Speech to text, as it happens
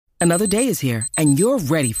Another day is here, and you're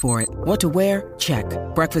ready for it. What to wear? Check.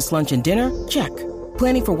 Breakfast, lunch, and dinner? Check.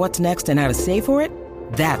 Planning for what's next and how to save for it?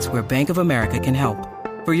 That's where Bank of America can help.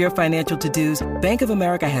 For your financial to-dos, Bank of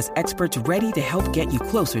America has experts ready to help get you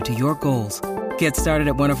closer to your goals. Get started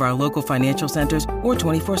at one of our local financial centers or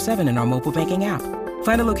 24/7 in our mobile banking app.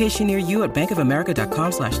 Find a location near you at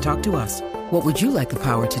bankofamerica.com/talktous. What would you like the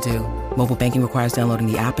power to do? Mobile banking requires downloading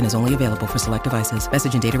the app and is only available for select devices.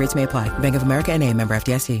 Message and data rates may apply. Bank of America N.A., member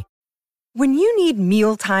FDIC. When you need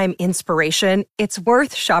mealtime inspiration, it's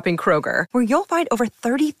worth shopping Kroger, where you'll find over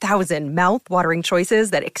 30,000 mouth-watering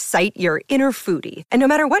choices that excite your inner foodie. And no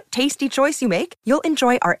matter what tasty choice you make, you'll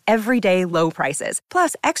enjoy our everyday low prices,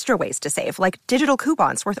 plus extra ways to save, like digital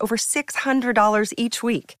coupons worth over $600 each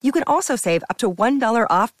week. You can also save up to $1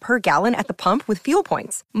 off per gallon at the pump with fuel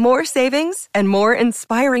points. More savings and more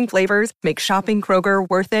inspiring flavors make shopping Kroger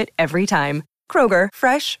worth it every time. Kroger,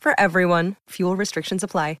 fresh for everyone. Fuel restrictions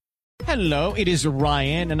apply. Hello, it is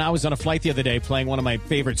Ryan, and I was on a flight the other day playing one of my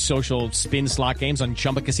favorite social spin slot games on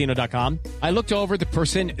ChumbaCasino.com. I looked over at the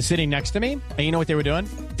person sitting next to me, and you know what they were doing?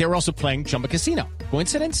 They were also playing Chumba Casino.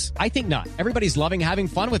 Coincidence? I think not. Everybody's loving having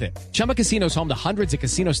fun with it. Chumba Casino is home to hundreds of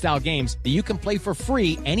casino-style games that you can play for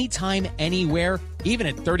free anytime, anywhere, even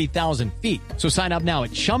at 30,000 feet. So sign up now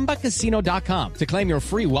at ChumbaCasino.com to claim your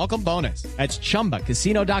free welcome bonus. That's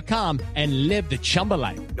ChumbaCasino.com and live the Chumba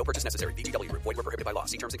life. No purchase necessary. VGW. Void where prohibited by law.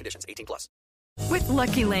 See terms and conditions. 18+. With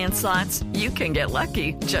Lucky Land Slots, you can get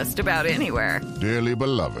lucky just about anywhere. Dearly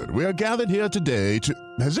beloved, we are gathered here today to...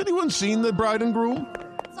 Has anyone seen the bride and groom?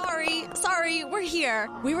 Sorry, we're here.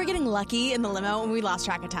 We were getting lucky in the limo and we lost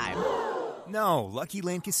track of time. No, Lucky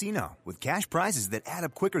Land Casino, with cash prizes that add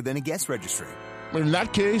up quicker than a guest registry. In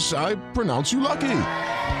that case, I pronounce you lucky.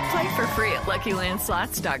 Play for free at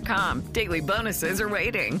LuckyLandSlots.com. Daily bonuses are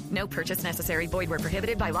waiting. No purchase necessary. Void where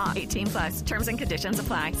prohibited by law. 18+. Terms and conditions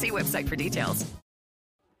apply. See website for details.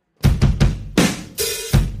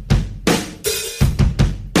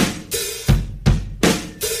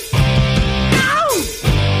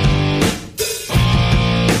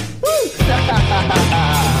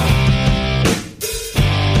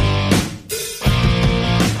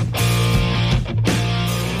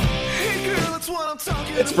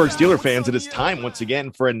 Pittsburgh Steelers fans, it is time once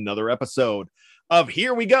again for another episode of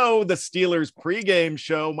Here We Go, the Steelers pregame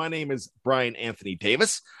show. My name is Brian Anthony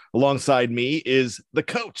Davis. Alongside me is the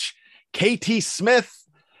coach, KT Smith.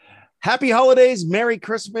 Happy holidays, Merry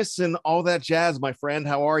Christmas, and all that jazz, my friend.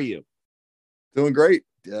 How are you? Doing great.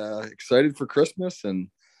 Excited for Christmas and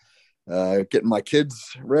getting my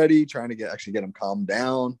kids ready, trying to get them calmed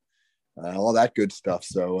down, all that good stuff.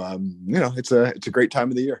 So, it's a great time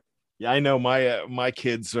of the year. Yeah, I know my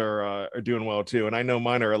kids are doing well too, and I know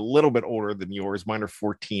mine are a little bit older than yours. Mine are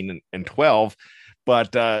 14 and 12,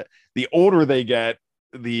 but the older they get,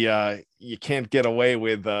 you can't get away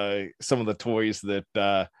with some of the toys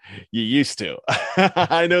that you used to.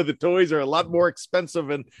 I know the toys are a lot more expensive,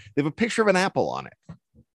 and they have a picture of an apple on it.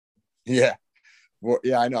 Yeah, well,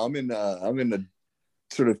 yeah, I know. I'm in the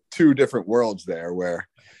sort of two different worlds there, where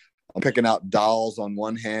I'm picking out dolls on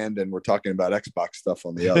one hand and we're talking about Xbox stuff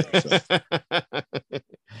on the other.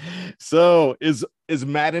 So is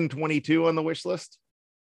Madden 22 on the wish list?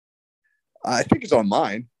 I think it's on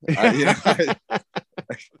mine. That's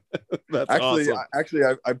awesome. Actually,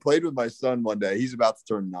 I played with my son one day. He's about to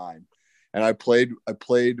turn 9, and I played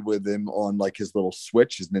with him on like his little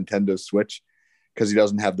Switch, his Nintendo Switch, because he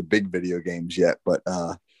doesn't have the big video games yet. But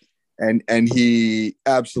and he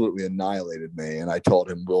absolutely annihilated me. And I told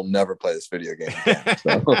him we'll never play this video game again.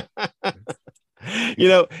 So.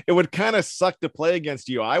 It would kind of suck to play against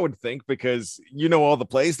you, I would think, because you know all the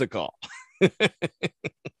plays to call. Yeah, but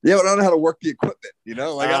I don't know how to work the equipment.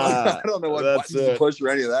 I don't know what buttons to push or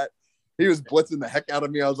any of that. He was blitzing the heck out of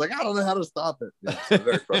me. I was like, I don't know how to stop it. Yeah, so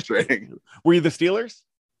very frustrating. Were you the Steelers?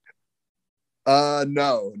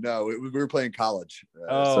 No. We were playing college,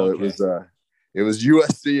 so okay. It was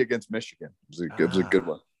USC against Michigan. It was a good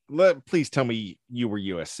one. Please tell me you were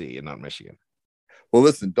USC and not Michigan. Well,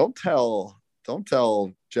 listen, don't tell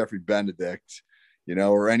Jeffrey Benedict,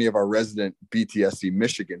 or any of our resident BTSC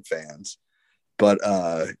Michigan fans. But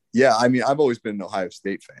I've always been an Ohio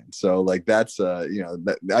State fan. So like that's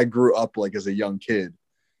I grew up like as a young kid,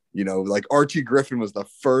 like Archie Griffin was the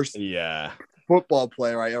first football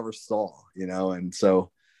player I ever saw, and so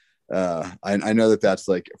I know that's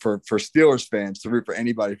like for Steelers fans to root for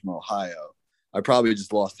anybody from Ohio. I probably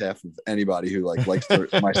just lost half of anybody who likes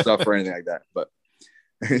my stuff or anything like that. But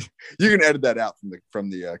you can edit that out from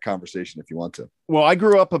the conversation if you want to. Well, I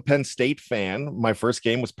grew up a Penn State fan. My first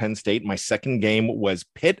game was Penn State. My second game was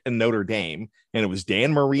Pitt and Notre Dame, and it was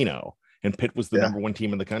Dan Marino. and Pitt was the number one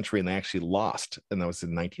team in the country, and they actually lost, and that was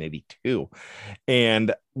in 1982.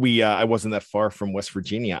 And I wasn't that far from West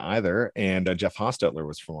Virginia either, and Jeff Hostetler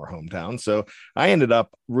was from our hometown, so I ended up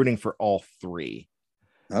rooting for all three.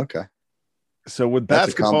 Okay. So with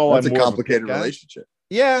basketball, that's a complicated relationship.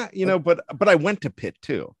 Yeah, but I went to Pitt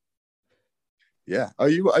too. Yeah.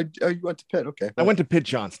 You went to Pitt. Okay. I went to Pitt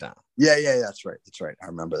Johnstown. Yeah. That's right. I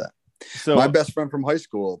remember that. So my best friend from high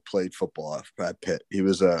school played football at Pitt. He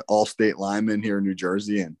was an all-state lineman here in New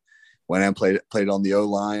Jersey, and went and played on the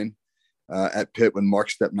O-line at Pitt when Mark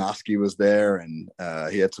Stepnoski was there. And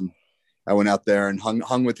he had I went out there and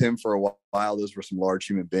hung with him for a while. Those were some large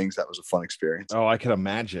human beings. That was a fun experience. Oh, I can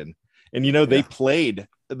imagine. And, they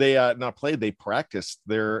they practiced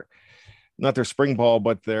not their spring ball,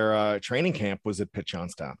 but their training camp was at Pitt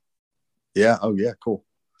Johnstown. Yeah. Oh yeah. Cool.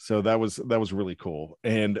 So that was really cool.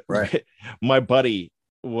 And right. My buddy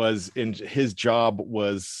his job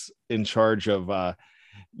was in charge of,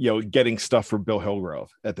 getting stuff for Bill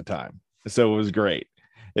Hillgrove at the time. So it was great.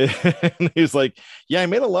 And he was like, yeah, I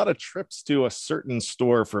made a lot of trips to a certain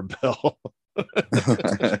store for Bill.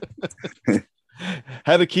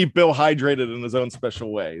 Had to keep Bill hydrated in his own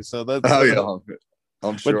special way. So that's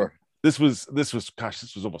I'm sure. This was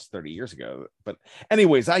almost 30 years ago. But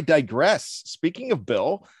anyways, I digress. Speaking of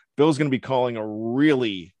Bill's going to be calling a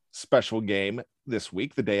really special game this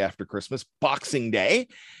week, the day after Christmas, Boxing Day.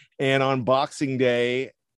 And on Boxing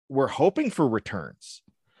Day, we're hoping for returns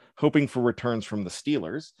from the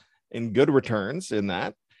Steelers, and good returns in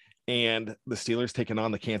that. And the Steelers taking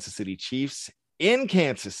on the Kansas City Chiefs in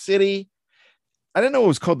Kansas City. I didn't know it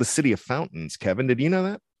was called the City of Fountains. Kevin, did you know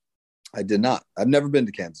that? I did not. I've never been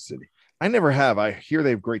to Kansas City. I never have. I hear they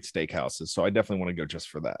have great steakhouses, so I definitely want to go just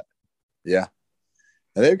for that. Yeah.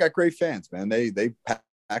 And they've got great fans, man. They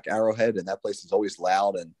pack Arrowhead, and that place is always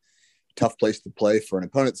loud and tough place to play for an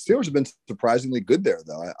opponent. The Steelers have been surprisingly good there,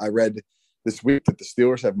 though. I read this week that the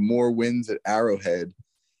Steelers have more wins at Arrowhead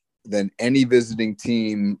than any visiting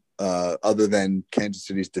team other than Kansas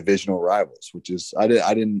City's divisional rivals, which is I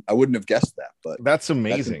wouldn't have guessed that, but that's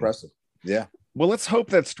amazing. That's impressive. Yeah. Well, let's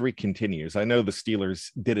hope that streak continues. I know the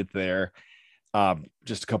Steelers did it there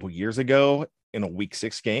just a couple years ago in a Week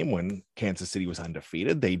 6 game when Kansas City was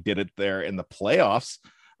undefeated. They did it there in the playoffs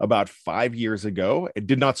about 5 years ago. It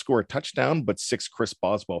did not score a touchdown, but 6 Chris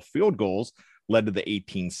Boswell field goals led to the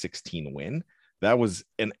 18-16 win. That was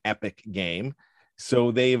an epic game.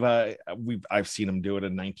 So I've seen them do it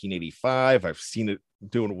in 1985. I've seen it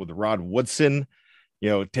doing it with Rod Woodson,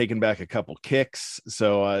 taking back a couple kicks.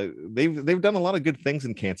 So they've done a lot of good things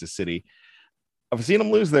in Kansas City. I've seen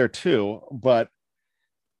them lose there too, but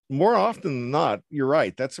more often than not, you're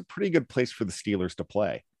right. That's a pretty good place for the Steelers to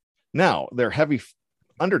play. Now, they're heavy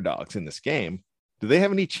underdogs in this game. Do they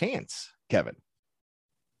have any chance, Kevin?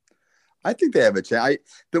 I think they have a chance.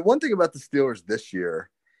 The one thing about the Steelers this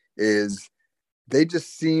year is they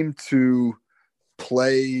just seem to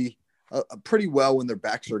play pretty well when their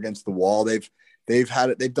backs are against the wall. They've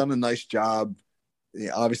done a nice job.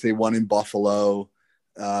 Obviously, won in Buffalo.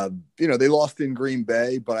 They lost in Green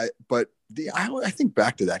Bay, but I think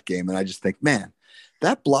back to that game and I just think, man,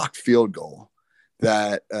 that blocked field goal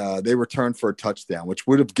that they returned for a touchdown, which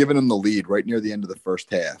would have given them the lead right near the end of the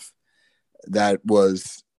first half, that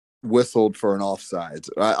was whistled for an offsides.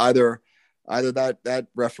 Either that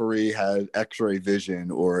referee had X-ray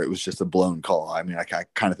vision or it was just a blown call. I mean, I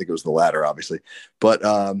kind of think it was the latter, obviously, but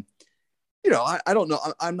I don't know.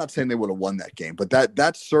 I'm not saying they would have won that game, but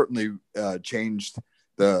that certainly changed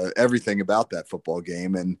everything about that football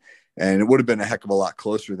game, and it would have been a heck of a lot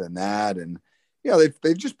closer than that. And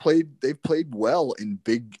they've played well in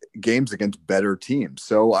big games against better teams.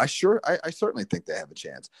 So I certainly think they have a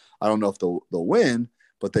chance. I don't know if they'll win,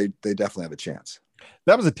 but they definitely have a chance.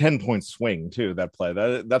 That was a 10-point swing too. That play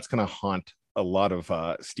that's going to haunt a lot of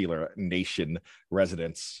Steeler Nation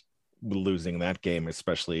residents losing that game,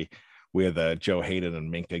 especially with Joe Hayden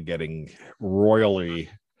and Minka getting royally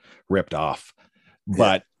ripped off.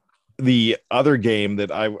 But the other game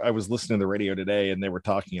that I was listening to the radio today and they were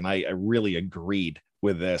talking, and I really agreed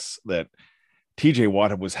with this, that TJ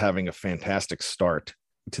Watt was having a fantastic start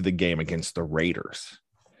to the game against the Raiders.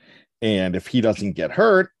 And if he doesn't get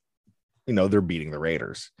hurt, they're beating the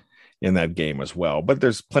Raiders in that game as well. But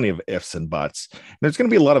there's plenty of ifs and buts. There's going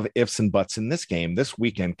to be a lot of ifs and buts in this game this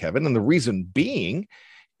weekend, Kevin. And the reason being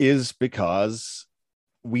is because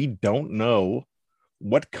we don't know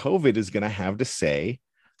what COVID is going to have to say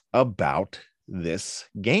about this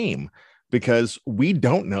game, because we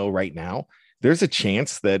don't know right now. There's a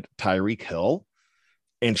chance that Tyreek Hill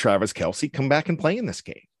and Travis Kelce come back and play in this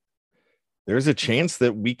game. There's a chance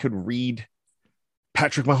that we could read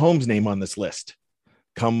Patrick Mahomes' name on this list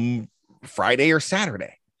come Friday or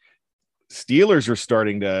Saturday. Steelers are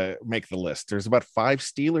starting to make the list. There's about 5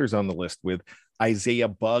 Steelers on the list, with Isaiah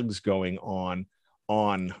Buggs going on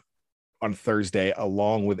Thursday,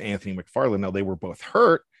 along with Anthony McFarland. Now, they were both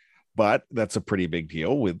hurt, but that's a pretty big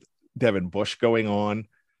deal, with Devin Bush going on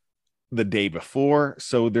the day before.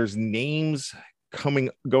 So there's names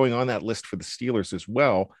going on that list for the Steelers as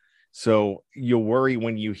well. So you'll worry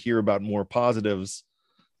when you hear about more positives,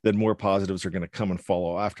 that more positives are going to come and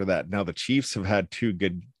follow after that. Now, the Chiefs have had 2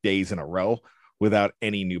 good days in a row without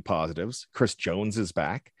any new positives. Chris Jones is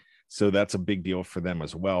back, so that's a big deal for them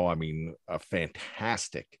as well. I mean, a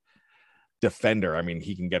fantastic defender. I mean,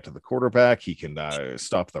 he can get to the quarterback. He can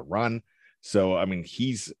stop the run. So, I mean,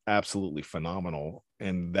 he's absolutely phenomenal,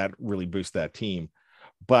 and that really boosts that team.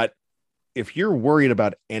 But if you're worried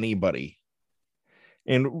about anybody,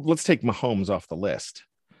 and let's take Mahomes off the list,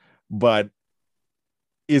 but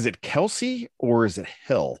is it Kelce or is it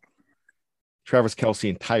Hill? Travis Kelce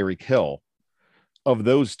and Tyreek Hill. Of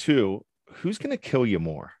those two, who's going to kill you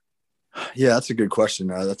more? Yeah, that's a good question.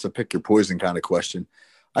 That's a pick your poison kind of question.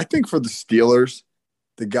 I think for the Steelers,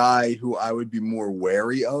 the guy who I would be more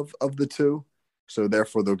wary of the two, so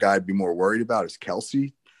therefore the guy I'd be more worried about, is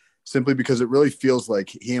Kelce, simply because it really feels like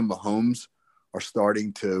he and Mahomes are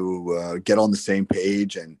starting to get on the same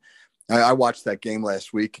page. And I watched that game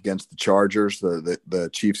last week against the Chargers, the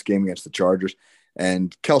Chiefs game against the Chargers,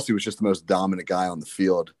 and Kelce was just the most dominant guy on the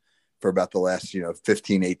field for about the last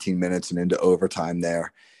 15, 18 minutes and into overtime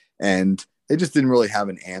there. And they just didn't really have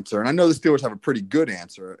an answer. And I know the Steelers have a pretty good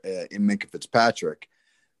answer in Minkah Fitzpatrick,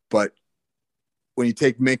 but when you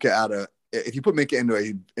take Minkah if you put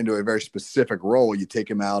Minkah into a very specific role, you take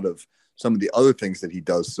him out of some of the other things that he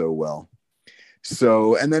does so well.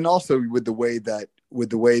 So, and then also with the way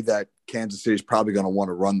that Kansas City is probably going to want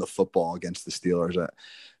to run the football against the Steelers.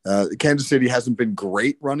 Kansas City hasn't been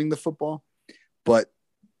great running the football, but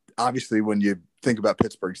obviously when you think about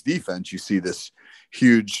Pittsburgh's defense, you see this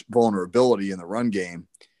huge vulnerability in the run game.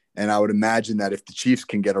 And I would imagine that if the Chiefs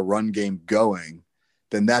can get a run game going,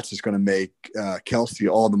 then that's just going to make Kelce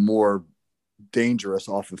all the more dangerous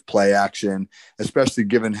off of play action, especially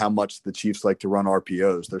given how much the Chiefs like to run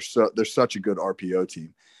RPOs. They're such a good RPO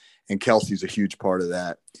team, and Kelce's a huge part of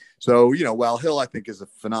that. So, while Hill, I think, is a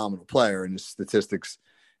phenomenal player, and his statistics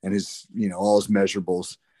and his, all his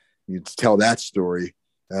measurables, you tell that story.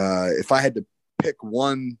 If I had to pick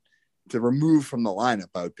one to remove from the lineup,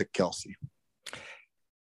 I would pick Kelce.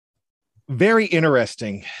 Very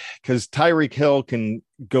interesting, because Tyreek Hill can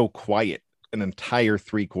go quiet an entire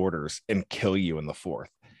 3 quarters and kill you in the 4th.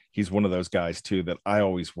 He's one of those guys too that I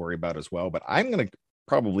always worry about as well, but I'm going to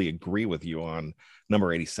probably agree with you on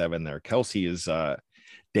number 87 there. Kelce is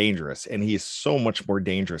dangerous, and he is so much more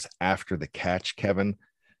dangerous after the catch, Kevin.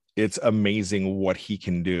 It's amazing what he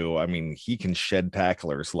can do. I mean, he can shed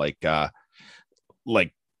tacklers like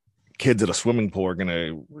kids at a swimming pool are going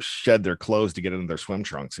to shed their clothes to get into their swim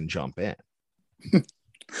trunks and jump in. I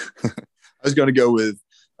was going to go with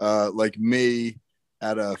like me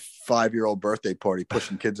at a 5-year-old birthday party,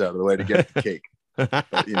 pushing kids out of the way to get the cake.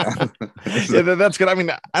 But, Yeah, that's good. I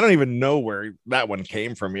mean, I don't even know where that one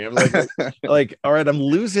came from. I'm like, all right, I'm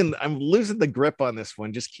losing the grip on this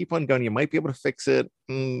one. Just keep on going. You might be able to fix it.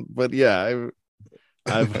 But yeah,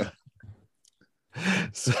 I've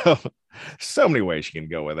so many ways you can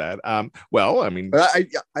go with that. Well, I mean, I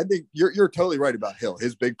think you're totally right about Hill.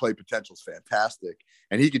 His big play potential is fantastic,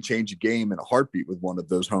 and he could change a game in a heartbeat with one of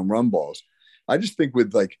those home run balls. I just think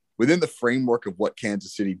within the framework of what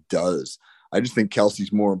Kansas City does, I just think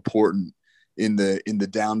Kelce's more important in the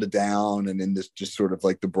down to down and in this just sort of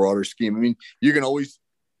like the broader scheme. I mean, you can always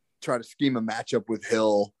try to scheme a matchup with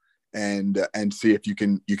Hill and see if you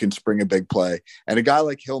can spring a big play. And a guy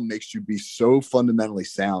like Hill makes you be so fundamentally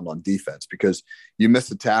sound on defense, because you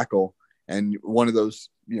miss a tackle and one of those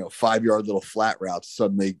 5-yard little flat routes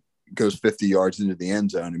suddenly goes 50 yards into the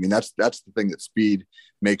end zone. I mean, that's the thing that speed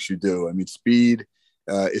makes you do. I mean, speed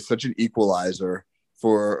is such an equalizer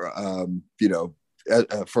for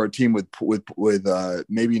for a team with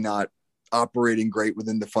maybe not operating great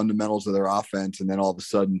within the fundamentals of their offense, and then all of a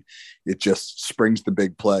sudden it just springs the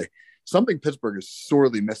big play. Something Pittsburgh is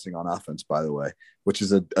sorely missing on offense, by the way, which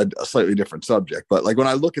is a slightly different subject. But like when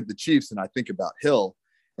I look at the Chiefs and I think about Hill,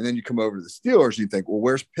 and then you come over to the Steelers, you think, well,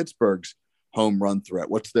 where's Pittsburgh's home run threat?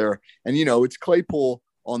 What's there? And it's Claypool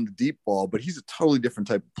on the deep ball, but he's a totally different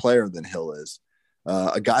type of player than Hill is.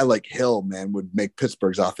 A guy like Hill, man, would make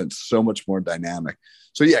Pittsburgh's offense so much more dynamic.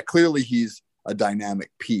 So yeah, clearly he's a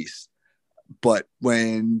dynamic piece. But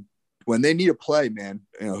when when they need a play, man,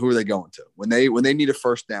 who are they going to? When they need a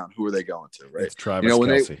first down, who are they going to? Right? It's Travis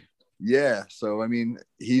Kelce. Yeah. So I mean,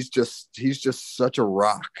 he's just such a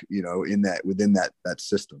rock, within that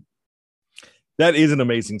system. That is an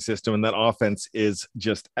amazing system, and that offense is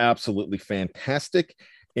just absolutely fantastic.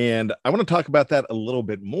 And I want to talk about that a little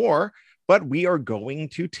bit more, but we are going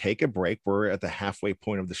to take a break. We're at the halfway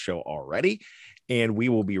point of the show already, and we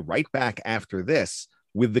will be right back after this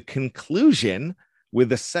with the conclusion, with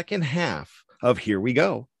the second half of Here We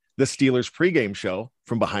Go, the Steelers pregame show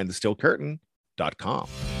from BehindTheSteelCurtain.com.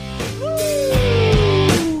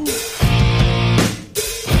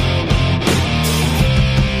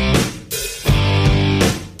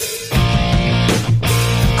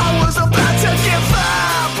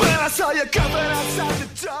 Saw you coming outside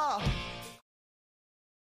the door.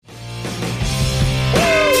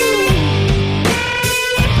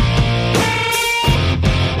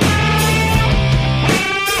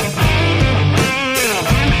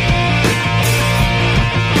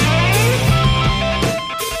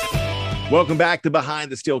 Welcome back to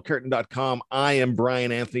BehindTheSteelCurtain.com. I am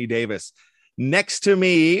Brian Anthony Davis. Next to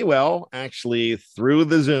me, well, actually through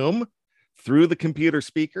the Zoom, through the computer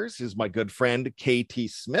speakers, is my good friend, KT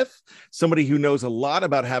Smith, somebody who knows a lot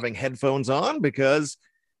about having headphones on because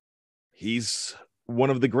he's one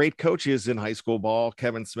of the great coaches in high school ball.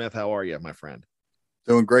 Kevin Smith, how are you, my friend?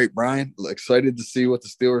 Doing great, Brian. Excited to see what the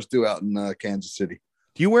Steelers do out in Kansas City.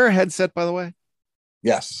 Do you wear a headset, by the way?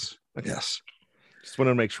 Yes. Okay. Yes. Just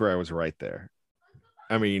wanted to make sure I was right there.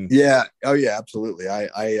 I mean, yeah. Oh, yeah, absolutely.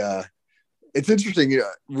 It's interesting.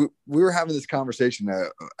 We were having this conversation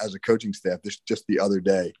as a coaching staff just the other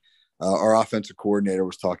day. Our offensive coordinator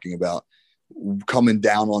was talking about coming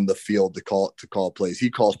down on the field to call plays.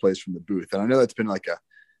 He calls plays from the booth, and I know that's been like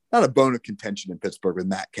not a bone of contention in Pittsburgh with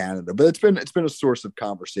Matt Canada, but it's been a source of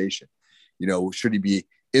conversation. Should he be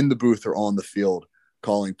in the booth or on the field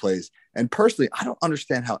calling plays? And personally, I don't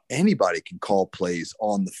understand how anybody can call plays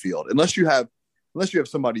on the field unless you have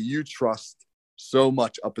somebody you trust so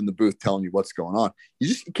much up in the booth telling you what's going on.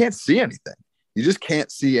 You can't see anything. You just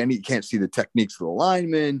can't see you can't see the techniques of the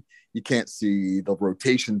linemen. You can't see the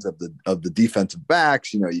rotations of the defensive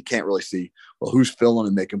backs. You can't really see, well, who's filling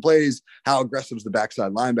and making plays. How aggressive is the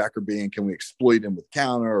backside linebacker being? Can we exploit him with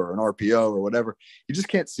counter or an RPO or whatever? You just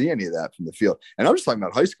can't see any of that from the field. And I'm just talking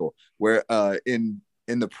about high school, where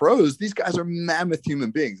in the pros, these guys are mammoth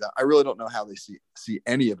human beings. I really don't know how they see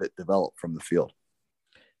any of it develop from the field.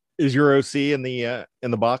 Is your OC in the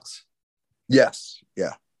box? Yes.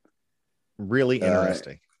 Yeah. Really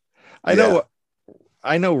interesting. Yeah.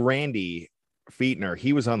 I know Randy Fietner,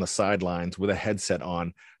 he was on the sidelines with a headset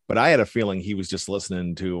on, but I had a feeling he was just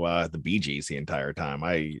listening to the Bee Gees the entire time.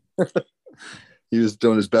 He was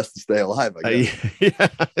doing his best to stay alive, I guess. Yeah.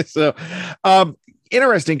 So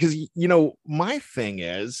interesting, because my thing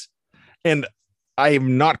is, and I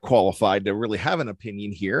am not qualified to really have an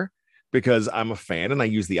opinion here because I'm a fan and I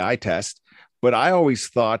use the eye test, but I always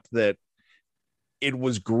thought that it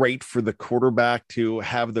was great for the quarterback to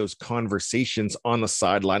have those conversations on the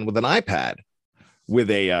sideline with an iPad with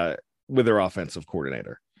their offensive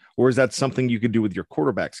coordinator. Or is that something you could do with your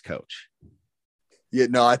quarterback's coach? Yeah,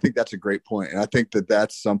 no, I think that's a great point. And I think that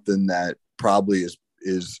that's something that probably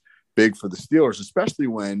is big for the Steelers, especially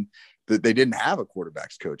when they didn't have a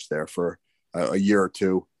quarterback's coach there for a year or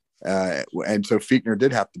two. And so Fietner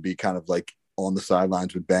did have to be kind of like on the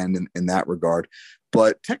sidelines with Ben in that regard.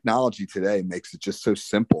 But technology today makes it just so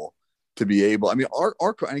simple to be able. I mean,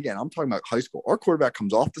 and again, I'm talking about high school. Our quarterback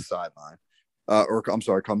comes off the sideline,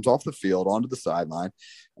 comes off the field onto the sideline.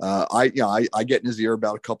 I get in his ear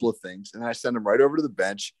about a couple of things, and then I send him right over to the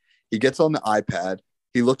bench. He gets on the iPad.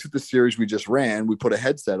 He looks at the series we just ran. We put a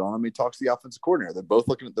headset on him. He talks to the offensive coordinator. They're both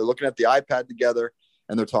looking at the iPad together,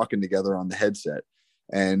 and they're talking together on the headset.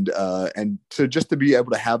 And so just to be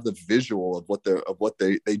able to have the visual of what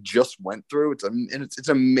they just went through, it's an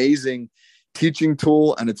amazing teaching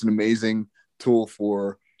tool, and it's an amazing tool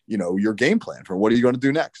for your game plan for what are you going to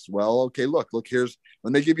do next. Well, okay, look, here's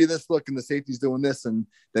when they give you this look and the safety's doing this, and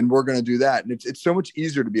then we're going to do that. And it's so much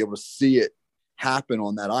easier to be able to see it happen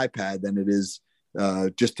on that iPad than it is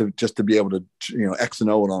just to be able to X and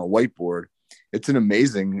O it on a whiteboard. It's an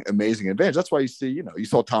amazing advantage. That's why you see you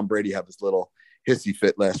saw Tom Brady have his little hissy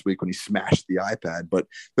fit last week when he smashed the iPad, but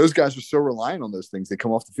those guys are so reliant on those things. They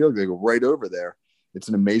come off the field, they go right over there. It's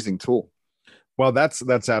an amazing tool. Well, that's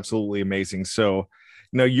absolutely amazing. So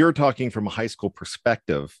now you're talking from a high school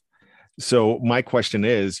perspective. So my question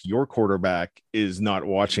is, your quarterback is not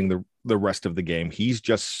watching the rest of the game. He's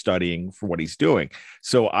just studying for what he's doing.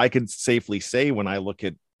 So I could safely say when I look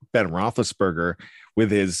at Ben Roethlisberger with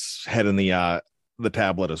his head in the the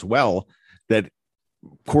tablet as well, that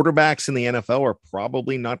quarterbacks in the NFL are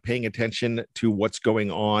probably not paying attention to what's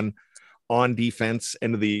going on defense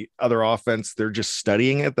and the other offense. They're just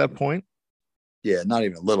studying at that point. Yeah, not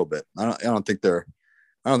even a little bit. I don't think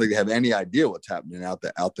they have any idea what's happening out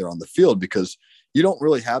there on the field, because you don't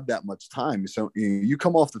really have that much time. So you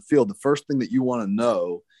come off the field, the first thing that you want to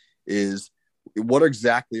know is, what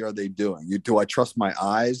exactly are they doing? Do I trust my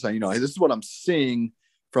eyes? This is what I'm seeing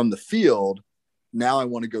from the field. Now I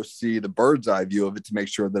want to go see the bird's eye view of it to make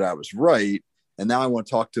sure that I was right. And now I want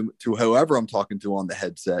to talk to whoever I'm talking to on the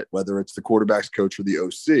headset, whether it's the quarterback's coach or the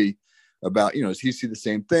OC, about, does he see the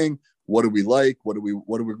same thing? What do we like? What are we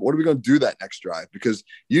going to do that next drive? Because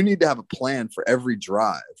you need to have a plan for every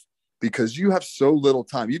drive, because you have so little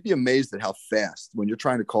time. You'd be amazed at how fast, when you're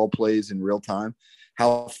trying to call plays in real time,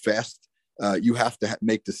 how fast you have to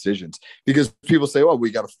make decisions. Because people say, oh, we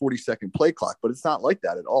got a 40-second play clock, but it's not like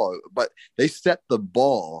that at all. But they set the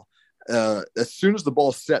ball. As soon as the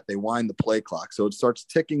ball's set, they wind the play clock. So it starts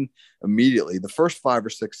ticking immediately. The first 5 or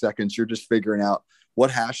 6 seconds, you're just figuring out what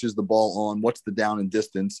hash is the ball on, what's the down and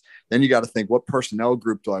distance. Then you got to think, what personnel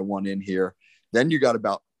group do I want in here? Then you got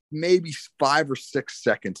about maybe 5 or 6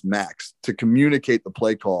 seconds max to communicate the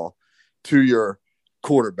play call to your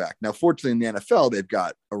quarterback. Now, fortunately, in the NFL, they've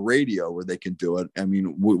got a radio where they can do it. I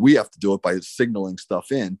mean, we have to do it by signaling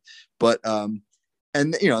stuff in, but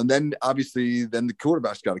and then obviously, then the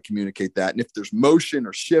quarterback's got to communicate that. And if there's motion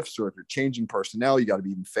or shifts, or if you're changing personnel, you got to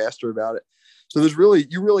be even faster about it. So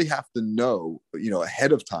you really have to know,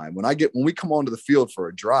 ahead of time. When we come onto the field for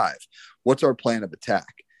a drive, what's our plan of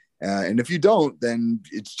attack? And if you don't, then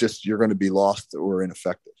it's just, you're going to be lost or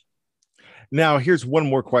ineffective. Now, here's one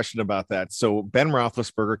more question about that. So Ben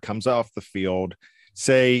Roethlisberger comes off the field,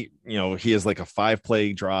 say, he has like a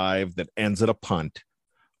 5-play drive that ends at a punt,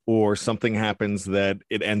 or something happens that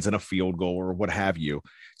it ends in a field goal or what have you.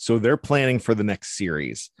 So they're planning for the next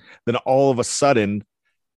series. Then all of a sudden,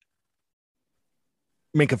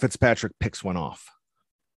 Minkah Fitzpatrick picks one off.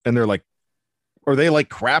 And they're like, are they like,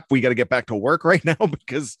 crap, we got to get back to work right now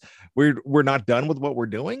because we're not done with what we're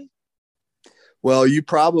doing? Well, you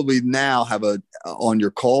probably now have on your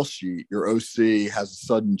call sheet, your OC has a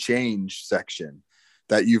sudden change section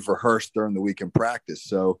that you've rehearsed during the week in practice.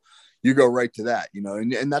 So you go right to that,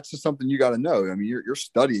 and that's just something you got to know. I mean, you're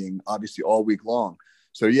studying obviously all week long.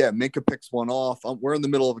 So yeah, Minkah picks one off. We're in the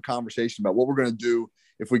middle of a conversation about what we're going to do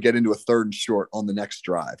if we get into a 3rd and short on the next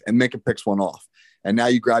drive, and Minkah picks one off. And now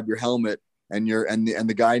you grab your helmet, and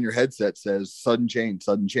the guy in your headset says sudden change.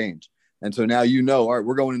 And so now all right,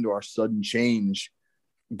 we're going into our sudden change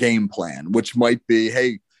game plan, which might be,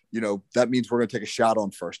 hey, that means we're going to take a shot on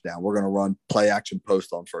 1st down. We're going to run play action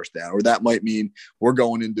post on 1st down. Or that might mean we're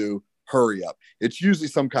going into hurry up. It's usually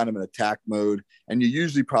some kind of an attack mode. And you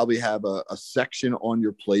usually probably have a section on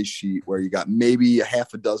your play sheet where you got maybe a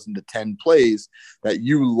half a dozen to 10 plays that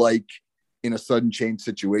you like in a sudden change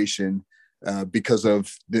situation. Because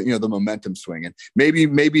of the momentum swing, and maybe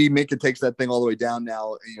Minkah takes that thing all the way down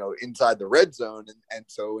now, inside the red zone, and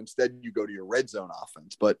so instead you go to your red zone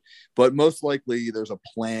offense. But most likely there's a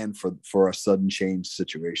plan for a sudden change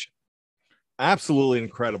situation. Absolutely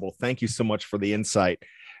incredible. Thank you so much for the insight.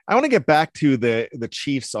 I want to get back to the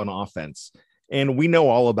Chiefs on offense, and we know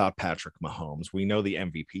all about Patrick Mahomes. We know the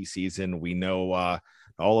MVP season. We know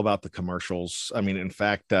all about the commercials. I mean, in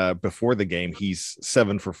fact, before the game, he's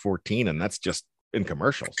 7 for 14, and that's just in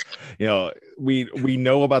commercials. We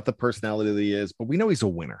know about the personality that he is, but we know he's a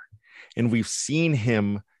winner, and we've seen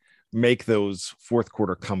him make those 4th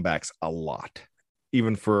quarter comebacks a lot,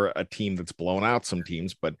 even for a team that's blown out some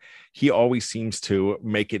teams. But he always seems to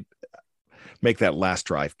make that last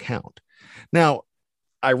drive count. Now,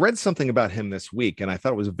 I read something about him this week, and I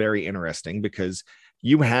thought it was very interesting because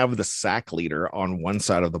you have the sack leader on one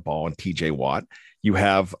side of the ball in TJ Watt. You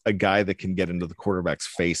have a guy that can get into the quarterback's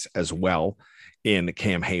face as well in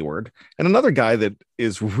Cam Hayward, and another guy that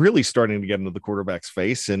is really starting to get into the quarterback's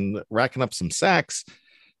face and racking up some sacks.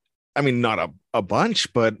 I mean, not a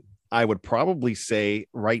bunch, but I would probably say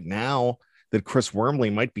right now that Chris Wormley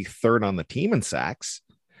might be 3rd on the team in sacks.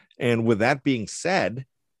 And with that being said,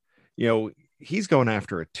 he's going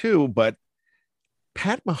after it too, but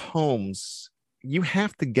Pat Mahomes, you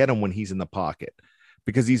have to get him when he's in the pocket,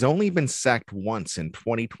 because he's only been sacked once in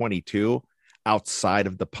 2022 outside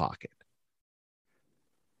of the pocket.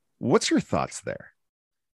 What's your thoughts there?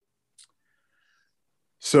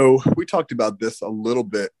 So we talked about this a little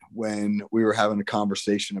bit when we were having a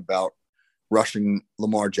conversation about rushing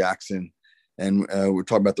Lamar Jackson, and we were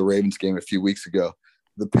talking about the Ravens game a few weeks ago.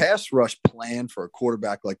 The pass rush plan for a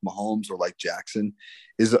quarterback like Mahomes or like Jackson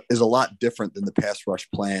is a lot different than the pass rush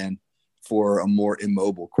plan for a more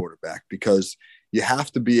immobile quarterback, because you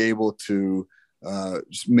have to be able to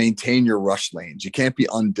just maintain your rush lanes. You can't be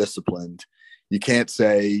undisciplined. You can't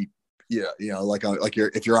say,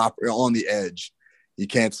 if you're on the edge, you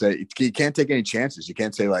can't take any chances. You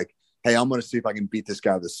can't say like, hey, I'm going to see if I can beat this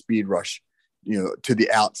guy with a speed rush, to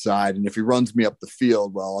the outside. And if he runs me up the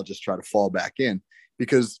field, well, I'll just try to fall back in,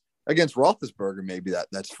 because against Roethlisberger, maybe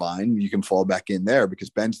that's fine. You can fall back in there because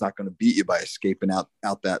Ben's not going to beat you by escaping out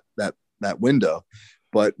that window,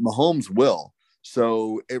 but Mahomes will.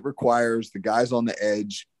 So it requires the guys on the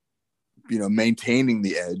edge, maintaining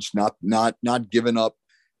the edge, not giving up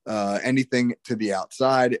anything to the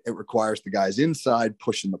outside. It requires the guys inside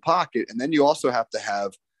pushing the pocket. And then you also have to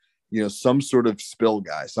have, some sort of spill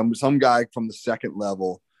guy, some guy from the second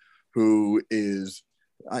level who is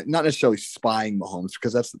not necessarily spying Mahomes,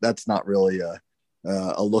 because that's not really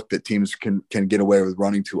a look that teams can get away with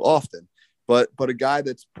running too often, but a guy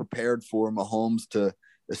that's prepared for Mahomes to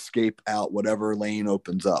escape out whatever lane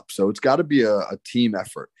opens up. So it's got to be a team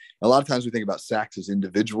effort. A lot of times we think about sacks as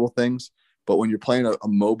individual things, but when you're playing a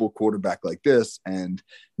mobile quarterback like this and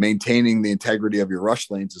maintaining the integrity of your rush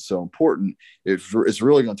lanes is so important, it's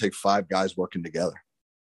really going to take 5 guys working together.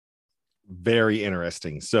 Very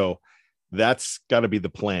interesting. So that's got to be the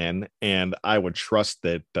plan. And I would trust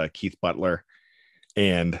that Keith Butler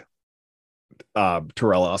and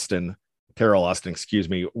Terrell Austin,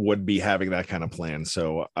 would be having that kind of plan.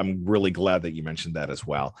 So I'm really glad that you mentioned that as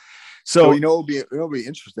well. So, what'll be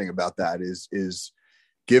interesting about that is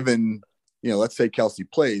given, let's say Kelsey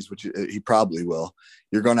plays, which he probably will,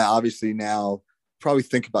 you're going to obviously now probably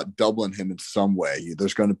think about doubling him in some way.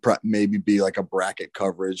 There's going to maybe be like a bracket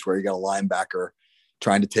coverage where you got a linebacker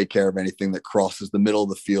trying to take care of anything that crosses the middle of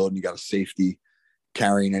the field, and you got a safety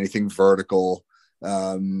carrying anything vertical.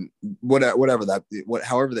 However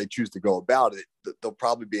they choose to go about it, there'll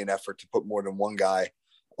probably be an effort to put more than one guy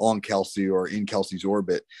on Kelsey or in Kelsey's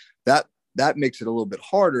orbit. That makes it a little bit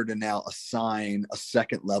harder to now assign a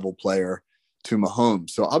second level player to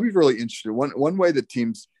Mahomes. So I'll be really interested. One way that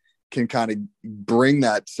teams can kind of bring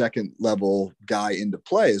that second level guy into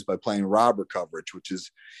play is by playing robber coverage, which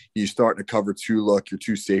is you start in a cover 2 look, your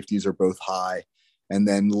 2 safeties are both high, and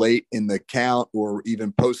then late in the count or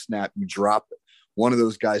even post snap, you drop one of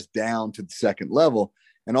those guys down to the second level.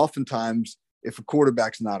 And oftentimes, if a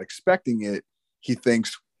quarterback's not expecting it, he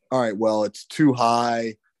thinks, all right, well, it's too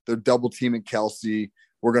high. They're double teaming Kelsey.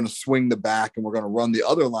 We're going to swing the back and we're going to run the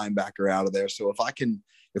other linebacker out of there. So if I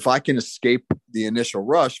can escape the initial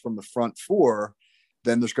rush from the front 4,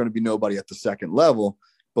 then there's going to be nobody at the second level.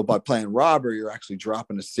 But by playing robber, you're actually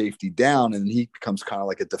dropping a safety down, and he becomes kind of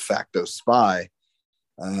like a de facto spy.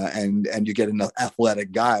 And you get an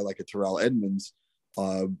athletic guy like a Terrell Edmonds,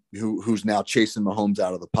 who's now chasing Mahomes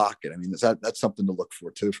out of the pocket. I mean, that's something to look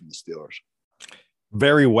for too from the Steelers.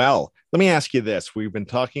 Very well. Let me ask you this. We've been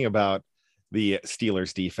talking about the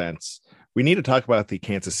Steelers defense. We need to talk about the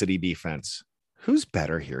Kansas City defense. Who's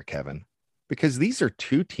better here, Kevin? Because these are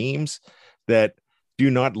 2 teams that do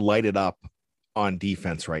not light it up on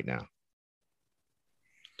defense right now.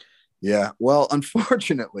 Yeah. Well,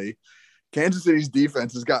 unfortunately, Kansas City's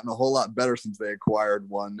defense has gotten a whole lot better since they acquired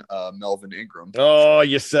one Melvin Ingram. Oh,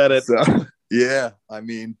 you said it. So, yeah. I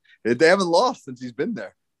mean, they haven't lost since he's been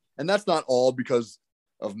there. And that's not all because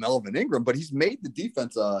of Melvin Ingram, but he's made the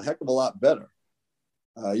defense a heck of a lot better.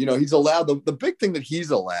 He's allowed the big thing that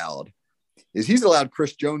he's allowed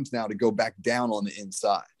Chris Jones now to go back down on the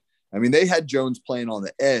inside. I mean, they had Jones playing on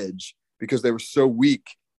the edge because they were so weak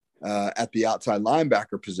at the outside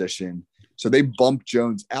linebacker position. So they bumped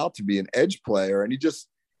Jones out to be an edge player. And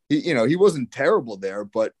he wasn't terrible there,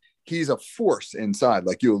 but he's a force inside,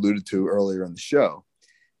 like you alluded to earlier in the show.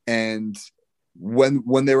 And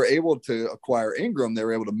when they were able to acquire Ingram, they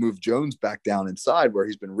were able to move Jones back down inside where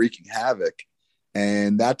he's been wreaking havoc.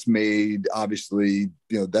 And that's made, obviously,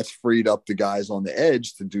 that's freed up the guys on the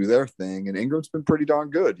edge to do their thing. And Ingram's been pretty darn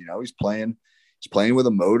good. He's playing with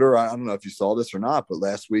a motor. I don't know if you saw this or not, but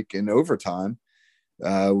last week in overtime,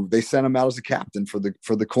 they sent him out as a captain for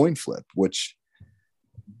the coin flip, which,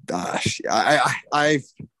 gosh, I'm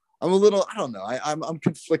a little, I don't know. I'm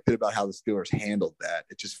conflicted about how the Steelers handled that.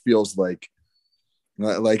 It just feels like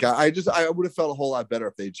I would have felt a whole lot better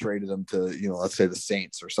if they traded him to, let's say the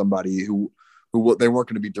Saints or somebody who they weren't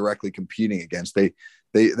going to be directly competing against. They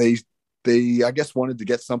I guess wanted to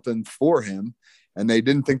get something for him, and they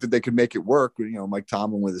didn't think that they could make it work. Mike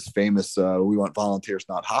Tomlin with his famous "We want volunteers,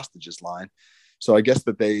 not hostages" line. So I guess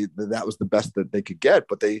that was the best that they could get,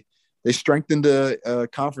 but they strengthened a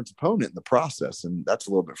conference opponent in the process, and that's a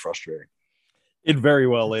little bit frustrating. It very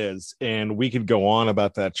well is, and we could go on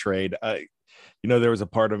about that trade. there was a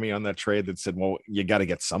part of me on that trade that said, well, you got to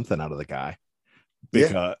get something out of the guy.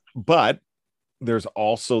 But there's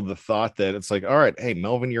also the thought that it's like, all right, hey,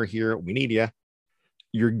 Melvin, you're here. We need you.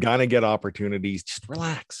 You're going to get opportunities. Just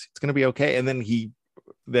relax. It's going to be okay. And then he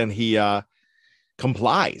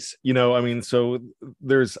complies, so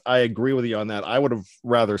I agree with you on that. I would have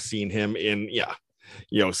rather seen him in,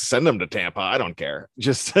 send him to Tampa. I don't care.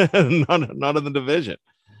 Just not in the division,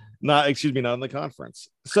 not in the conference.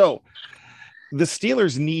 So the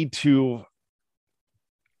Steelers need to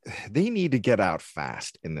get out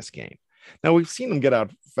fast in this game. Now we've seen them get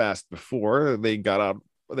out fast before. They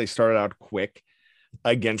started out quick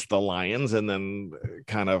against the Lions and then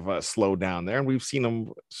kind of slow down there. And we've seen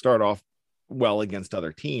them start off well against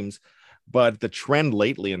other teams, but the trend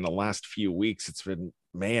lately in the last few weeks, it's been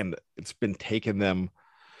taking them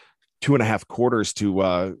 2.5 quarters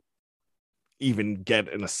to even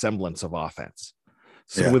get an semblance of offense.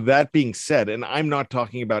 So with that being said, and I'm not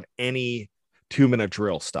talking about any 2-minute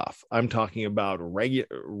drill stuff, I'm talking about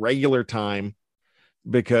regular time,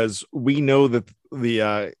 because we know that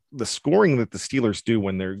the scoring that the Steelers do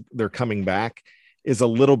when they're coming back is a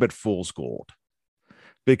little bit fool's gold.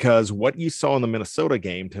 Because what you saw in the Minnesota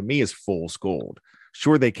game, to me, is fool's gold.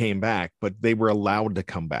 Sure, they came back, but they were allowed to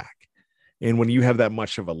come back. And when you have that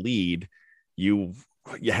much of a lead, you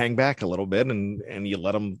hang back a little bit and you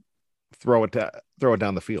let them throw it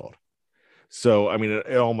down the field. So, I mean,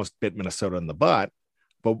 it almost bit Minnesota in the butt.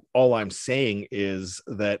 But all I'm saying is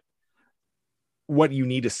that what you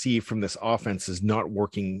need to see from this offense is not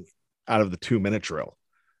working out of the 2-minute drill,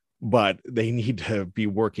 but they need to be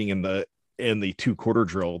working in the 2-quarter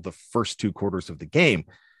drill, the first 2 quarters of the game.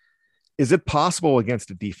 Is it possible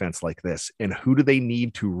against a defense like this? And who do they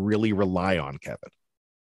need to really rely on, Kevin?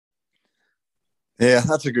 Yeah,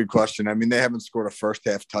 that's a good question. I mean, they haven't scored a first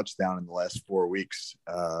half touchdown in the last 4 weeks.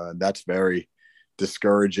 That's very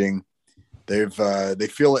discouraging.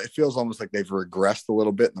 It feels almost like they've regressed a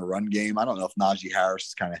little bit in the run game. I don't know if Najee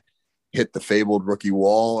Harris kind of hit the fabled rookie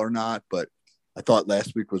wall or not, but I thought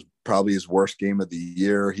last week was probably his worst game of the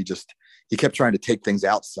year. He kept trying to take things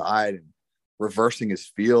outside and reversing his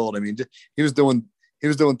field. I mean, he was doing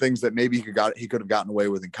things that maybe he could have gotten away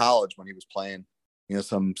with in college when he was playing,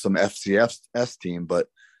 some FCS team, but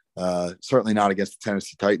certainly not against the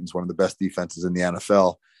Tennessee Titans, one of the best defenses in the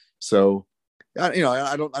NFL. So,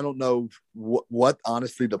 I don't know what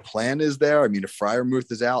honestly the plan is there. I mean, if Freiermuth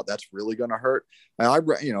is out, that's really going to hurt.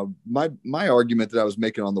 My argument that I was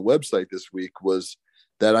making on the website this week was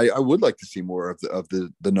that I would like to see more of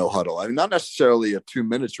the no huddle. I mean, not necessarily a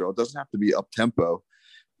 2-minute drill. It doesn't have to be up tempo,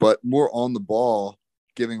 but more on the ball,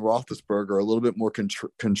 giving Roethlisberger a little bit more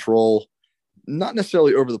control, not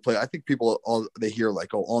necessarily over the play. I think they hear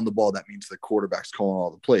like, oh, on the ball, that means the quarterback's calling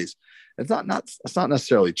all the plays. It's not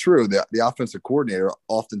necessarily true. The offensive coordinator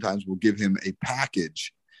oftentimes will give him a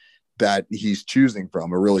package that he's choosing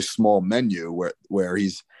from, a really small menu where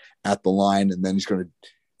he's at the line, and then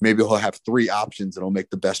maybe he'll have 3 options and he'll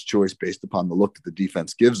make the best choice based upon the look that the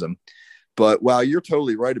defense gives him. But while you're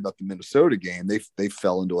totally right about the Minnesota game, they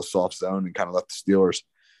fell into a soft zone and kind of let the Steelers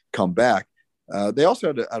come back. They also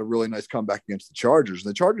had a really nice comeback against the Chargers.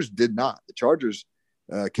 The Chargers did not. The Chargers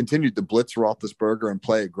continued to blitz Roethlisberger and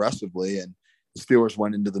play aggressively, and the Steelers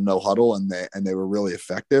went into the no huddle, and they were really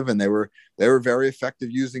effective, and they were very effective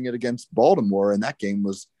using it against Baltimore, and that game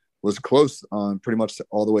was close on pretty much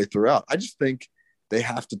all the way throughout. I just think they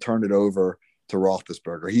have to turn it over to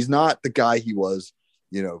Roethlisberger. He's not the guy he was,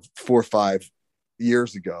 4 or 5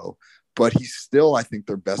 years ago, but he's still, I think,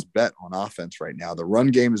 their best bet on offense right now. The run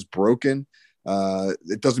game is broken.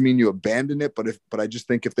 It doesn't mean you abandon it, but I just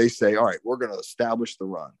think if they say, all right, we're going to establish the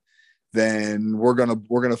run, then we're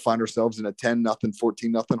going to find ourselves in a 10-0,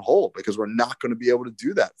 14-0 hole, because we're not going to be able to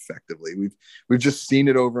do that effectively. We've just seen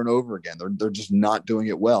it over and over again. They're just not doing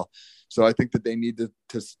it well. So I think that they need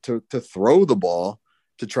to throw the ball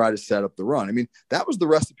to try to set up the run. I mean, that was the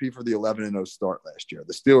recipe for the 11-0 start last year.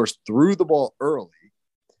 The Steelers threw the ball early,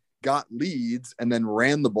 got leads, and then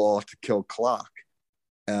ran the ball to kill clock.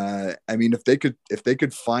 I mean, if they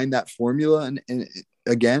could find that formula and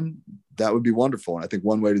again, that would be wonderful. And I think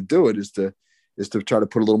one way to do it is to try to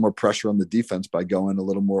put a little more pressure on the defense by going a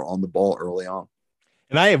little more on the ball early on.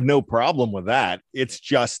 And I have no problem with that. It's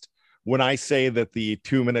just when I say that the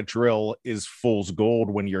 2-minute drill is fool's gold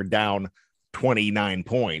when you're down 29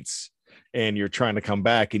 points and you're trying to come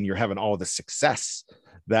back and you're having all the success,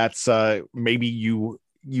 that's maybe you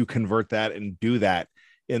convert that and do that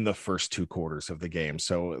in the first 2 quarters of the game.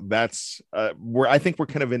 So that's where I think we're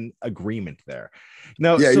kind of in agreement there.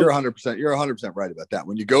 No, yeah, you're 100% right about that.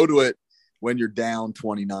 When you go to it, when you're down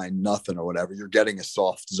 29-0 or whatever, you're getting a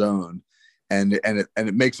soft zone. and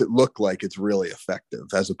it makes it look like it's really effective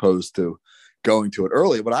as opposed to going to it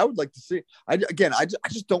early. But I would like to see, I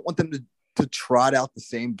just don't want them to trot out the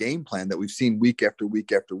same game plan that we've seen week after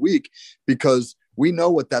week after week, because we know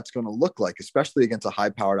what that's going to look like, especially against a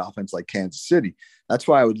high-powered offense like Kansas City. That's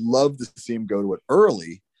why I would love to see him go to it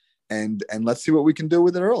early, and let's see what we can do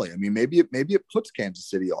with it early. I mean, maybe it puts Kansas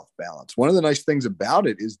City off balance. One of the nice things about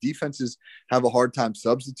it is defenses have a hard time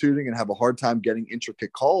substituting and have a hard time getting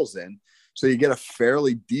intricate calls in. So you get a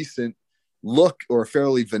fairly decent look, or a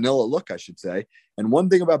fairly vanilla look, I should say. And one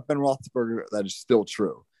thing about Ben Roethlisberger that is still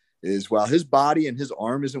true is, while his body and his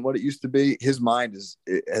arm isn't what it used to be, his mind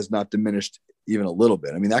has not diminished even a little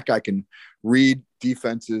bit. I mean, that guy can read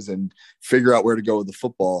defenses and figure out where to go with the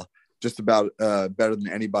football just about better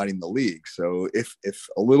than anybody in the league. So if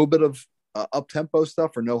a little bit of up-tempo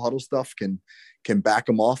stuff or no huddle stuff can back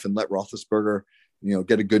him off and let Roethlisberger,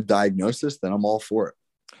 get a good diagnosis, then I'm all for it.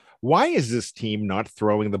 Why is this team not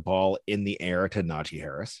throwing the ball in the air to Najee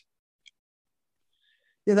Harris?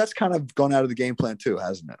 Yeah, that's kind of gone out of the game plan too,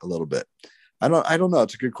 hasn't it? A little bit. I don't know.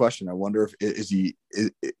 It's a good question. I wonder if is he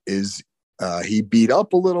beat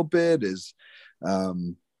up a little bit? They're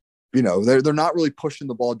not really pushing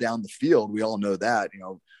the ball down the field. We all know that.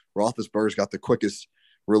 Roethlisberger's got the quickest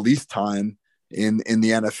release time in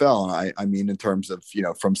the NFL. I mean, in terms of,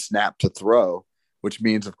 from snap to throw, which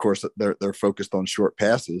means, of course, they're focused on short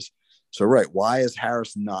passes. So, right. Why has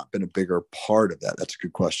Harris not been a bigger part of that? That's a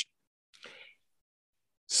good question.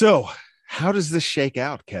 So how does this shake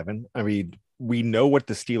out, Kevin? I mean, we know what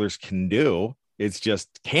the Steelers can do. It's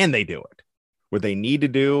just, can they do it? What they need to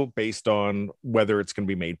do based on whether it's going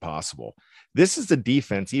to be made possible. This is the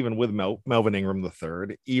defense, even with Melvin Ingram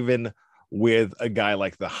III, even with a guy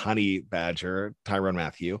like the Honey Badger, Tyrann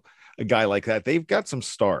Mathieu, a guy like that, they've got some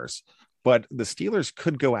stars. But the Steelers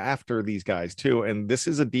could go after these guys too. And this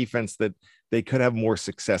is a defense that they could have more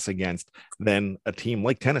success against than a team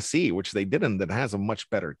like Tennessee, which they didn't, that has a much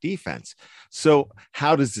better defense. So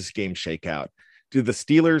how does this game shake out? Do the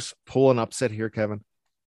Steelers pull an upset here, Kevin?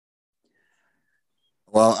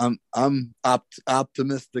 Well, I'm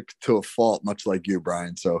optimistic to a fault, much like you,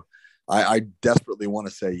 Brian. So I desperately want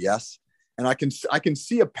to say yes. And I can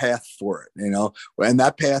see a path for it, and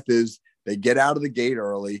that path is they get out of the gate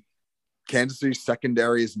early. Kansas City's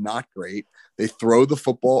secondary is not great. They throw the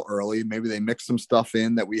football early. Maybe they mix some stuff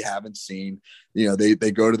in that we haven't seen.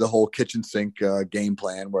 They go to the whole kitchen sink game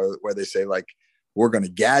plan where they say, like, we're going to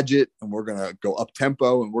gadget and we're going to go up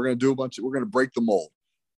tempo and we're going to do we're going to break the mold.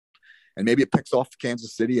 And maybe it picks off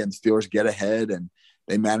Kansas City and the Steelers get ahead and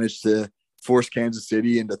they manage to force Kansas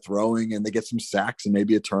City into throwing and they get some sacks and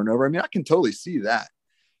maybe a turnover. I mean, I can totally see that.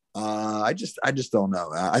 I just don't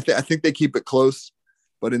know. I think they keep it close.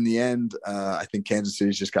 But in the end, I think Kansas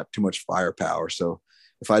City's just got too much firepower. So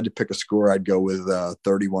if I had to pick a score, I'd go with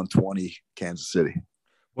 31-20 Kansas City.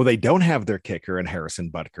 Well, they don't have their kicker in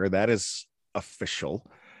Harrison Butker. That is official.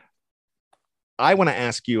 I want to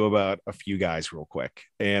ask you about a few guys real quick.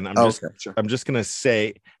 And I'm just going to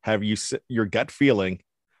say, have you your gut feeling,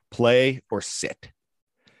 play or sit?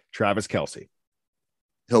 Travis Kelce.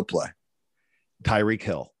 He'll play. Tyreek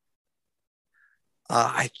Hill.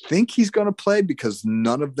 I think he's going to play because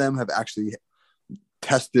none of them have actually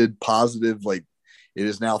tested positive. Like, it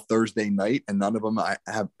is now Thursday night and none of them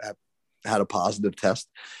have had a positive test,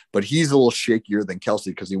 but he's a little shakier than Kelce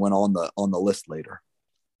because he went on the list later.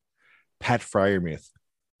 Pat Freiermuth.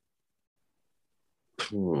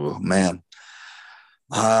 Oh, man.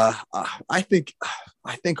 I think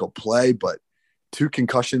he'll play, but 2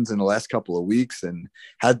 concussions in the last couple of weeks and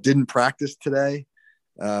didn't practice today.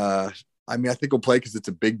 I mean, I think he'll play because it's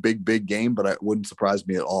a big game, but it wouldn't surprise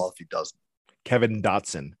me at all if he doesn't. Kevin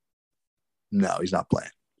Dotson. No, he's not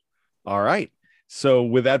playing. All right. So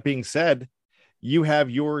with that being said, you have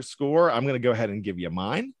your score. I'm going to go ahead and give you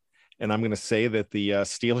mine. And I'm going to say that the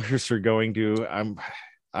Steelers are going to,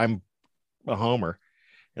 I'm a homer,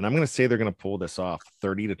 and I'm going to say they're going to pull this off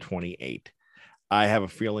 30-28. I have a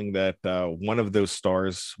feeling that one of those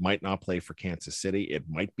stars might not play for Kansas City. It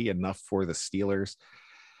might be enough for the Steelers.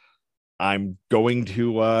 I'm going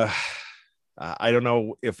to, I don't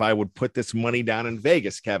know if I would put this money down in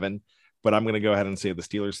Vegas, Kevin, but I'm going to go ahead and say the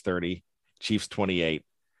Steelers 30, Chiefs 28,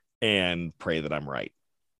 and pray that I'm right.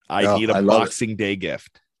 I need a Boxing Day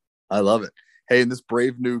gift. I love it. Hey, in this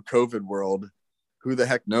brave new COVID world, who the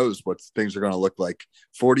heck knows what things are going to look like?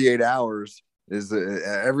 48 hours is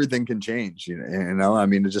everything can change. I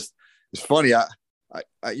mean, it's funny.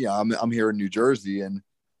 I'm here in New Jersey, and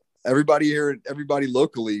everybody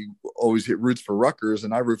locally always roots for Rutgers,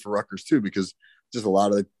 and I root for Rutgers too because just a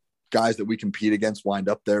lot of the guys that we compete against wind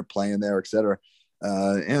up there, playing there, etc.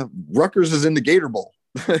 Rutgers is in the Gator Bowl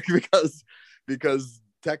because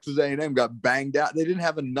Texas A&M got banged out. They didn't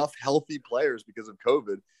have enough healthy players because of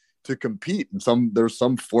COVID to compete. And there's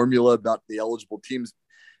some formula about the eligible teams,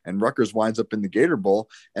 and Rutgers winds up in the Gator Bowl.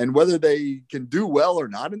 And whether they can do well or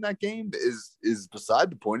not in that game is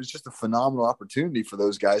beside the point. It's just a phenomenal opportunity for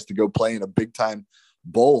those guys to go play in a big time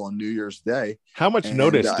bowl on New Year's Day. How much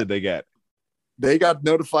notice did they get? They got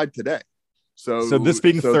notified today. So this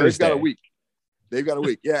being Thursday. They've got a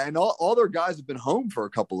week. Yeah. And all their guys have been home for a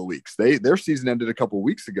couple of weeks. Their season ended a couple of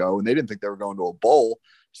weeks ago, and they didn't think they were going to a bowl.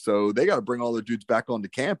 So they got to bring all their dudes back onto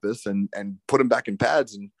campus and put them back in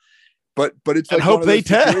pads. But it's like, hope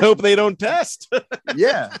they don't test.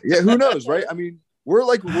 Yeah. Who knows? Right. I mean,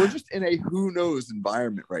 we're just in a who knows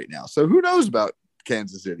environment right now. So who knows about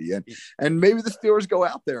Kansas City, and maybe the Steelers go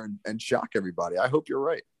out there and shock everybody. I hope you're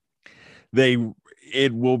right.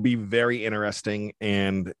 It will be very interesting,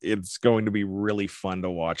 and it's going to be really fun to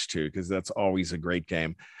watch too, because that's always a great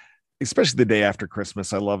game, especially the day after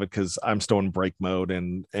Christmas. I love it because I'm still in break mode,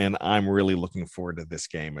 and I'm really looking forward to this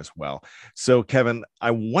game as well. So Kevin,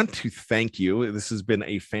 I want to thank you. This has been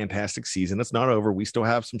a fantastic season. It's not over. We still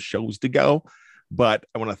have some shows to go, but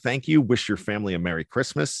I want to thank you, wish your family a Merry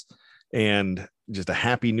Christmas and just a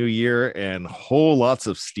Happy New Year and whole lots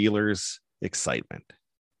of Steelers excitement.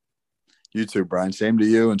 You too, Brian. Same to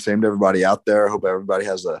you and same to everybody out there. I hope everybody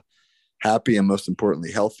has a happy and most importantly,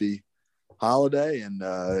 healthy holiday. And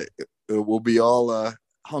we'll be all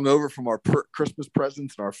hung over from our Christmas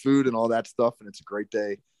presents and our food and all that stuff. And it's a great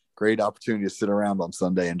day, great opportunity to sit around on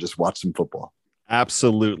Sunday and just watch some football.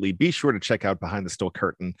 Absolutely. Be sure to check out Behind the Steel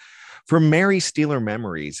Curtain for Merry Steeler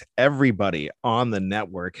Memories. Everybody on the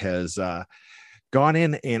network has gone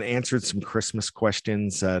in and answered some Christmas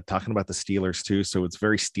questions, talking about the Steelers too. So it's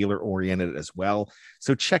very Steeler oriented as well.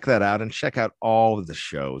 So check that out and check out all of the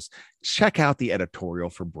shows. Check out the editorial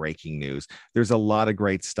for breaking news. There's a lot of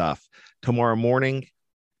great stuff. Tomorrow morning,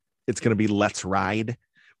 it's going to be Let's Ride.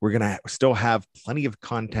 We're going to still have plenty of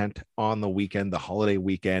content on the weekend, the holiday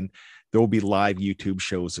weekend. There will be live YouTube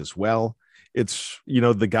shows as well. It's,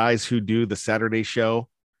 the guys who do the Saturday show,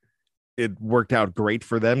 it worked out great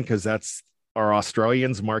for them because that's our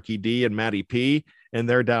Australians, Marky D and Matty P, and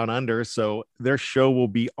they're down under. So their show will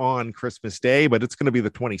be on Christmas Day, but it's going to be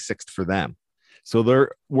the 26th for them. So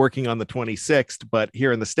they're working on the 26th, but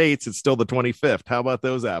here in the States, it's still the 25th. How about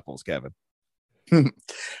those apples, Kevin?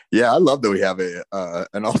 Yeah, I love that we have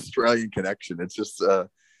an Australian connection. It's just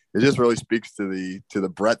it just really speaks to the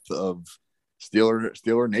breadth of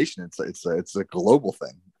Steeler Nation. It's a global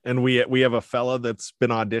thing. And we have a fella that's been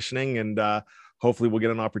auditioning, and hopefully we'll get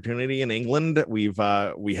an opportunity in England. We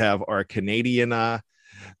have our Canadian,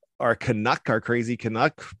 our Canuck, our crazy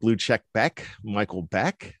Canuck, Blue Check Beck, Michael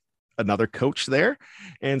Beck, another coach there.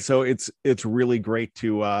 And so it's really great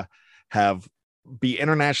to be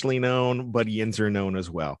internationally known, but Yinzer known as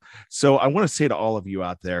well. So I want to say to all of you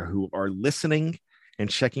out there who are listening and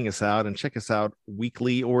checking us out, and check us out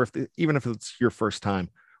weekly, or even if it's your first time,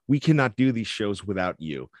 we cannot do these shows without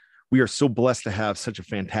you. We are so blessed to have such a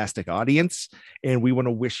fantastic audience, and we want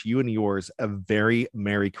to wish you and yours a very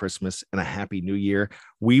Merry Christmas and a Happy New Year.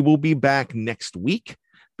 We will be back next week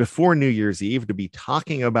before New Year's Eve to be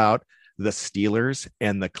talking about the Steelers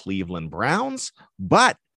and the Cleveland Browns,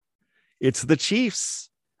 but it's the Chiefs.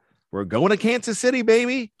 We're going to Kansas City,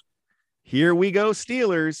 baby. Here we go,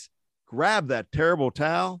 Steelers. Grab that terrible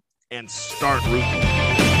towel and start rooting.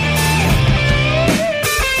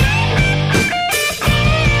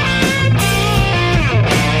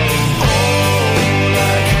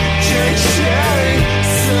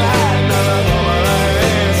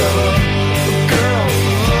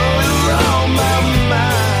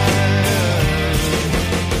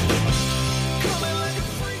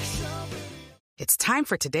 It's time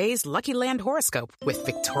for today's Lucky Land horoscope with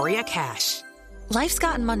Victoria Cash. Life's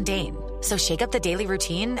gotten mundane, so shake up the daily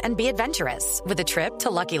routine and be adventurous with a trip to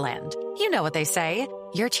Lucky Land. You know what they say,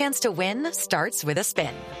 your chance to win starts with a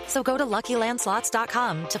spin. So go to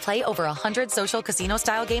LuckyLandSlots.com to play over 100 social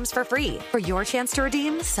casino-style games for free for your chance to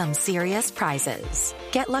redeem some serious prizes.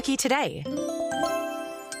 Get lucky today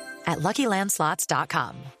at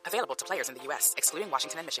LuckyLandSlots.com. Available to players in the U.S., excluding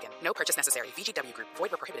Washington and Michigan. No purchase necessary. VGW Group.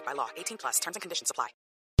 Void where prohibited by law. 18+. Terms and conditions apply.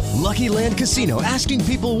 Lucky Land Casino, asking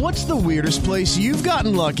people, what's the weirdest place you've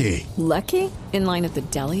gotten lucky? Lucky? In line at the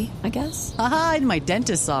deli, I guess? Aha, in my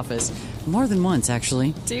dentist's office. More than once,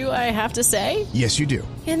 actually. Do I have to say? Yes, you do.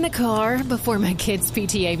 In the car before my kids'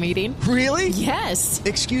 PTA meeting. Really? Yes.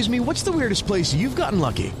 Excuse me, what's the weirdest place you've gotten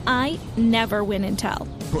lucky? I never win and tell.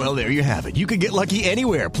 Well, there you have it. You can get lucky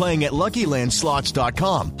anywhere, playing at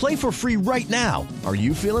LuckyLandSlots.com. Play for free right now. Are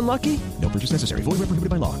you feeling lucky? No purchase necessary. Void where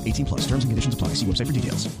prohibited by law. 18 plus. Terms and conditions apply. See website for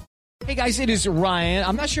details. Hey guys, it is Ryan.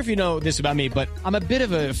 I'm not sure if you know this about me, but I'm a bit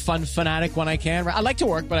of a fun fanatic when I can. I like to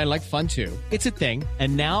work, but I like fun too. It's a thing.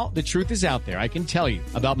 And now the truth is out there. I can tell you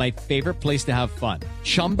about my favorite place to have fun.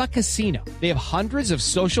 Chumba Casino. They have hundreds of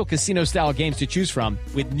social casino style games to choose from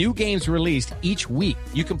with new games released each week.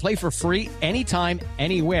 You can play for free anytime,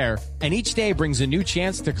 anywhere. And each day brings a new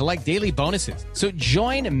chance to collect daily bonuses. So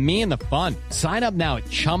join me in the fun. Sign up now at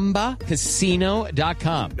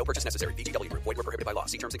ChumbaCasino.com. No purchase necessary. VGW Group. Void where prohibited by law.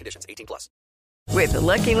 See terms and conditions. 18 plus. With the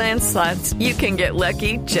Lucky Land Slots, you can get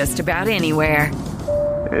lucky just about anywhere.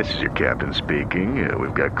 This is your captain speaking.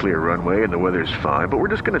 We've got clear runway and the weather's fine, but we're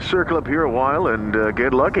just going to circle up here a while and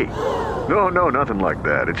get lucky. No, nothing like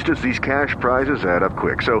that. It's just these cash prizes add up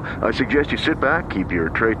quick. So I suggest you sit back, keep your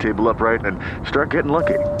tray table upright, and start getting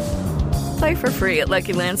lucky. Play for free at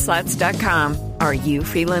LuckyLandSlots.com. Are you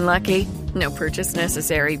feeling lucky? No purchase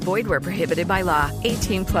necessary. Void where prohibited by law.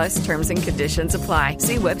 18 plus terms and conditions apply.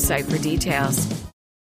 See website for details.